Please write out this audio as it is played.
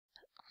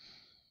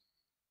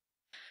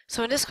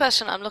So in this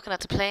question, I'm looking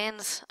at the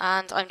planes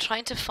and I'm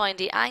trying to find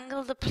the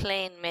angle the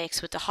plane makes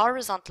with the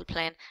horizontal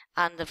plane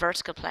and the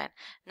vertical plane.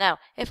 Now,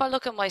 if I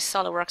look at my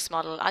SolidWorks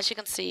model, as you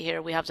can see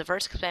here, we have the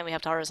vertical plane, we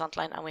have the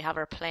horizontal line, and we have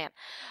our plane.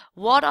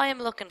 What I am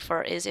looking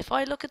for is if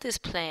I look at this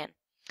plane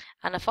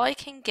and if I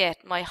can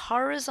get my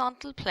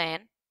horizontal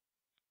plane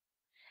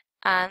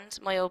and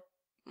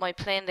my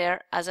plane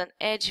there as an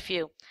edge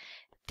view,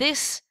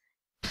 this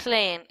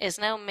plane is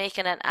now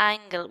making an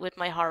angle with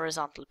my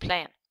horizontal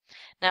plane.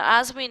 Now,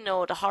 as we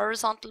know, the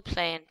horizontal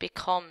plane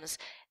becomes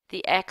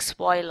the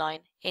XY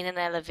line in an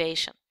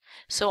elevation.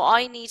 So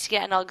I need to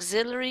get an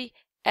auxiliary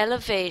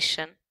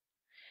elevation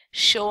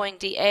showing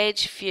the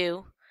edge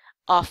view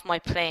of my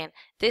plane.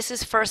 This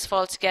is first of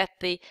all to get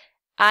the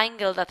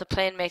angle that the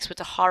plane makes with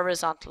the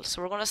horizontal.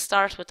 So we're going to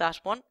start with that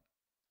one.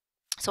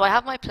 So I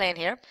have my plane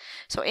here.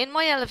 So in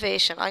my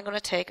elevation, I'm going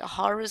to take a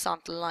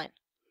horizontal line.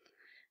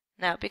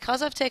 Now,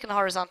 because I've taken a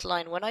horizontal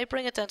line, when I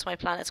bring it down to my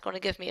plan, it's going to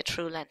give me a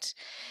true length.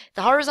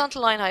 The horizontal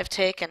line I've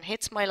taken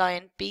hits my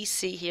line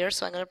BC here,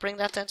 so I'm going to bring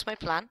that down to my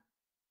plan.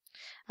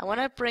 And when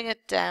I bring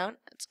it down,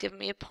 it's giving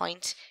me a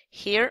point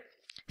here.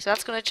 So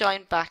that's going to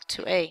join back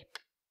to A.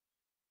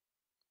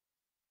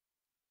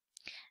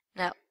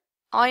 Now,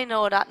 I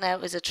know that now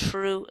is a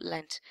true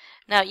length.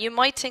 Now, you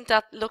might think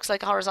that looks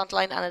like a horizontal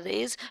line, and it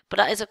is, but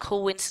that is a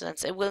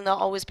coincidence. It will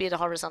not always be the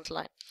horizontal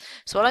line.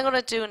 So what I'm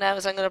going to do now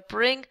is I'm going to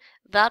bring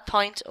that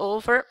point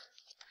over.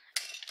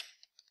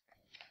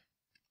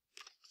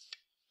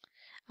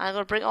 I'm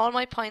going to bring all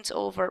my points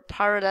over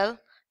parallel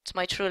to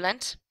my true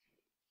length.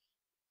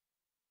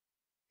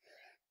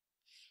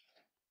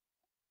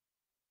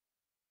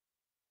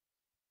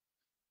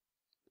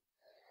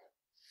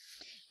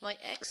 My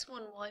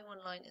x1,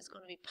 y1 line is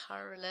going to be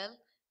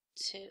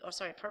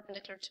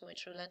perpendicular to my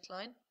true length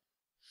line.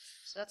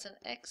 So that's an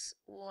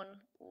x1,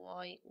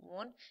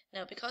 y1.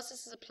 Now, because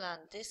this is a plan,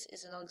 this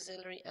is an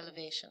auxiliary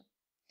elevation.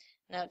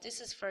 Now,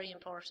 this is very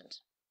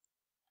important.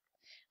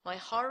 My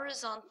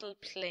horizontal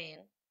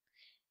plane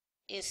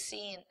is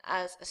seen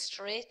as a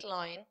straight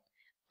line,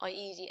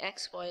 i.e. the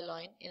xy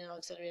line in an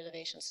auxiliary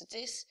elevation. So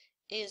this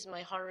is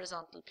my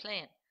horizontal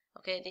plane.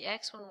 Okay, the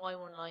x1,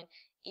 y1 line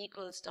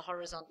equals the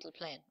horizontal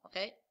plane.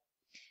 Okay,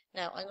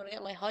 now I'm going to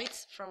get my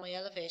heights from my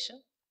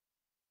elevation.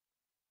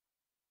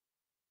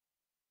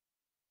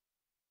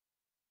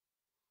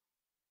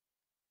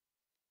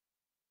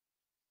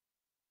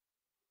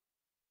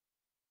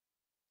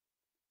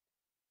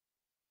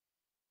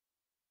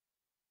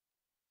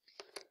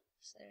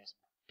 So there's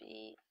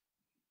B,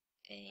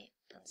 A,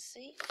 and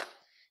C.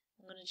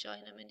 I'm going to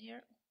join them in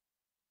here.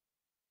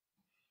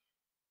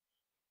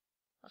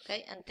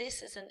 Okay, and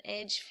this is an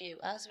edge view.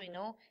 As we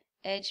know,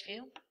 edge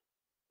view.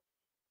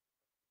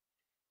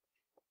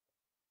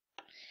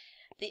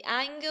 The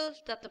angle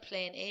that the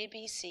plane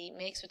ABC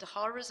makes with the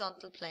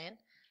horizontal plane,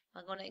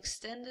 I'm going to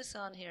extend this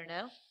on here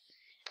now,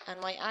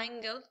 and my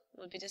angle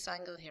will be this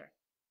angle here.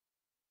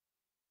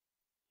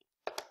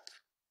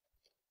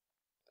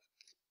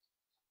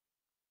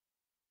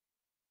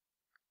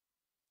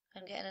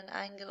 I'm getting an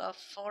angle of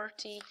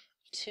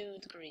 42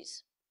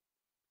 degrees.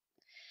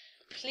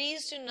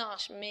 Please do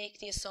not make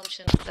the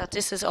assumption that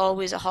this is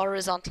always a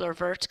horizontal or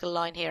vertical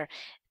line here.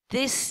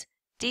 These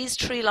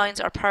three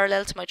lines are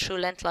parallel to my true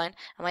length line,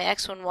 and my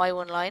x1,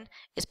 y1 line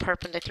is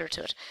perpendicular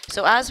to it.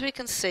 So as we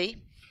can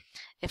see,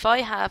 if I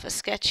have a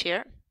sketch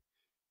here,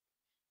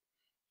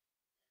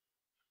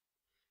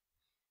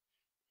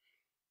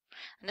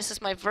 and this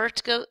is my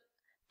vertical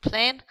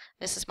plane,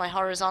 this is my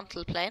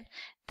horizontal plane,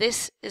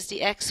 this is the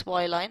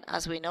xy line,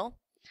 as we know.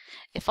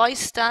 If I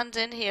stand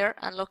in here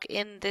and look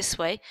in this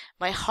way,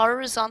 my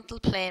horizontal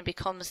plane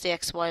becomes the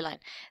xy line.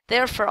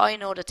 Therefore, I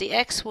know that the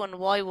x1,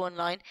 y1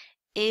 line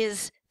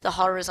is the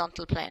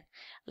horizontal plane.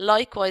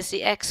 Likewise,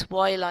 the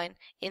xy line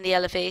in the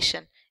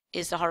elevation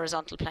is the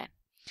horizontal plane.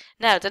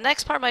 Now, the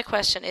next part of my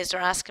question is they're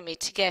asking me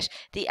to get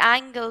the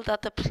angle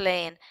that the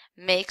plane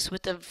makes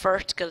with the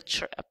vertical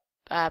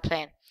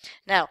plane.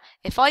 Now,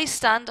 if I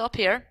stand up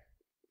here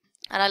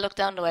and I look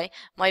down the way,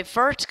 my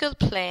vertical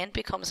plane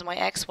becomes my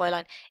xy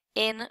line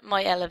in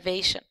my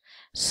elevation.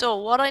 So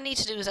what I need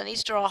to do is I need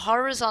to draw a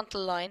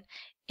horizontal line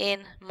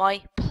in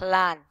my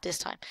plan this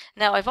time.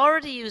 Now, I've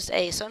already used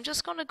A, so I'm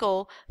just going to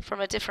go from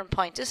a different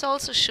point. This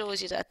also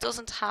shows you that it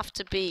doesn't have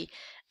to be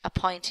a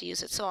point to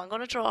use it. So I'm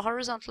going to draw a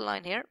horizontal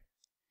line here,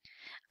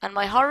 and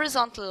my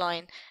horizontal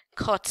line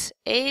cuts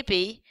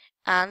AB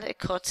and it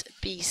cuts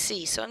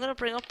BC. So I'm going to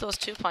bring up those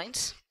 2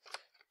 points.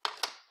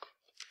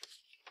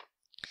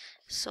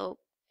 So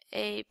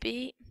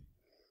AB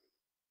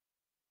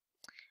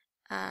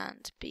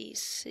and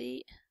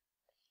BC.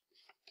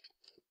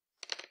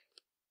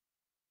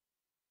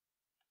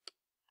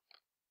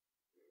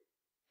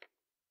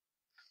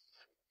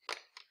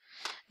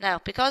 Now,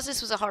 because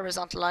this was a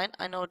horizontal line,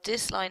 I know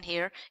this line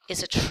here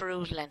is a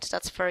true length.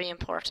 That's very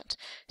important.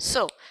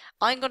 So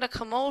I'm going to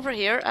come over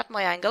here at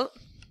my angle,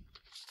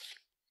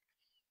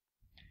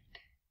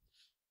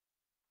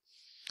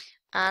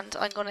 and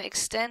I'm going to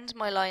extend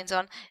my lines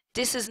on.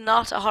 This is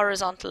not a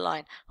horizontal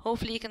line.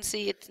 Hopefully you can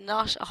see it's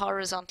not a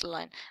horizontal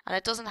line. And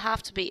it doesn't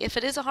have to be. If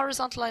it is a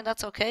horizontal line,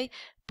 that's okay,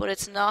 but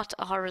it's not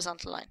a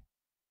horizontal line.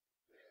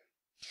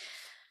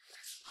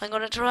 I'm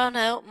going to draw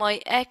now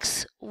my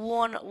x1,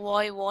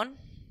 y1.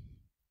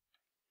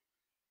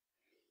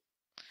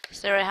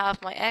 So there I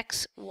have my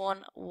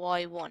x1,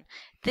 y1.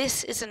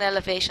 This is an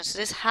elevation, so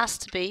this has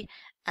to be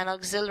an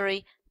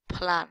auxiliary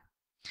plan.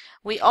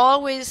 We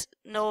always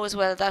know as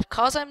well that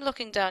because I'm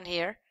looking down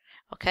here,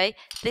 okay,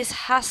 this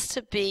has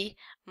to be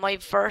my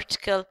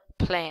vertical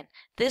plane.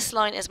 This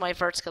line is my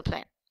vertical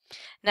plane.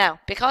 Now,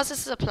 because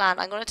this is a plan,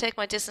 I'm going to take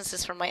my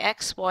distances from my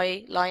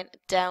xy line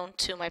down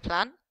to my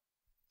plan.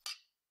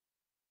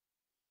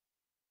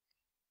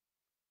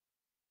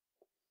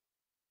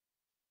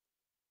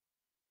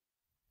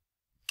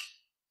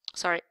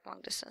 Sorry, wrong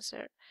distance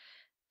there.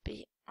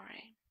 B,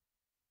 alright.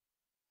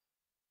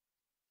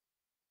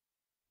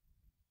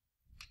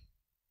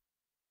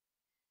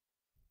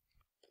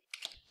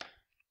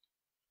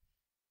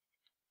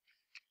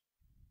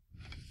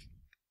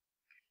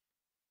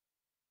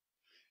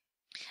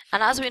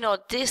 And as we know,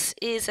 this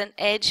is an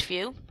edge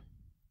view.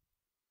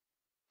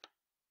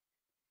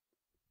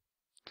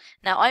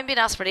 Now I'm being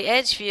asked for the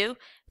edge view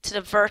to the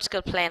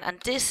vertical plane,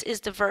 and this is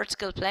the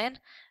vertical plane.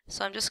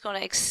 So I'm just going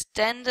to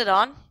extend it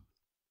on.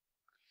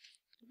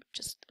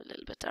 Just a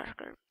little bit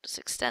darker. Just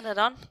extend it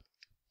on.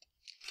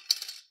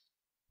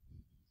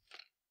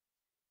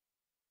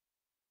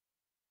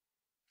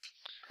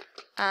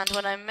 And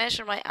when I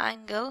measure my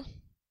angle,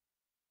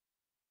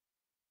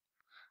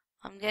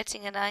 I'm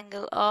getting an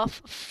angle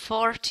of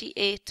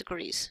 48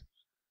 degrees.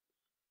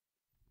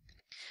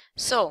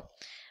 So,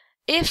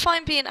 if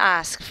I'm being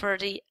asked for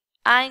the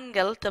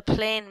angle the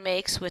plane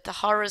makes with the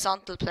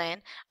horizontal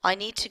plane, I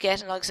need to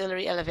get an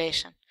auxiliary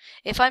elevation.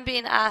 If I'm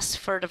being asked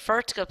for the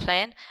vertical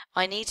plane,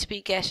 I need to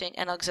be getting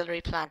an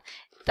auxiliary plan.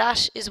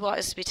 That is what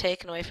is to be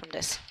taken away from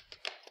this.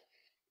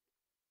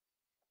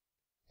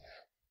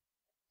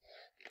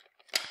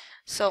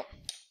 So,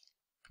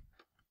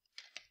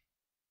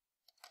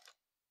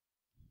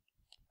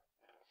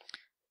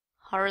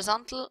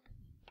 horizontal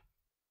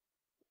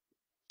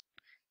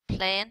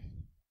plane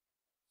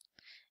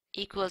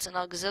equals an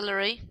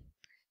auxiliary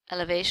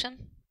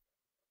elevation,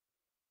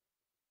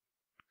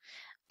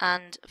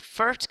 and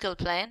vertical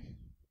plane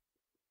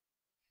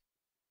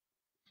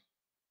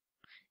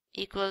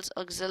equals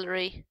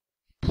auxiliary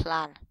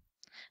plan.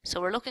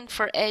 So we're looking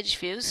for edge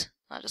views.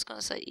 I'm just going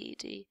to say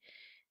ED,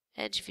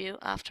 edge view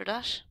after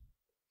that,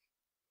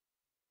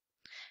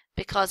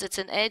 because it's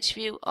an edge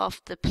view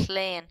of the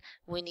plane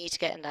we need to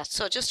get in that.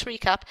 So just to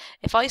recap,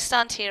 if I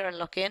stand here and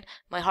look in,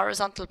 my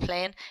horizontal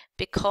plane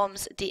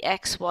becomes the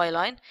XY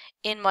line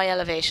in my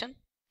elevation,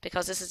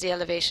 because this is the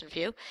elevation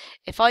view.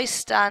 If I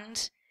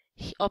stand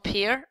up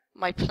here,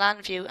 my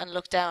plan view, and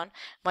look down,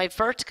 my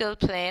vertical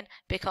plane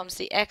becomes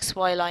the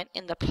XY line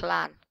in the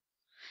plan.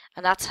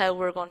 And that's how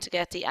we're going to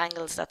get the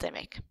angles that they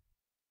make.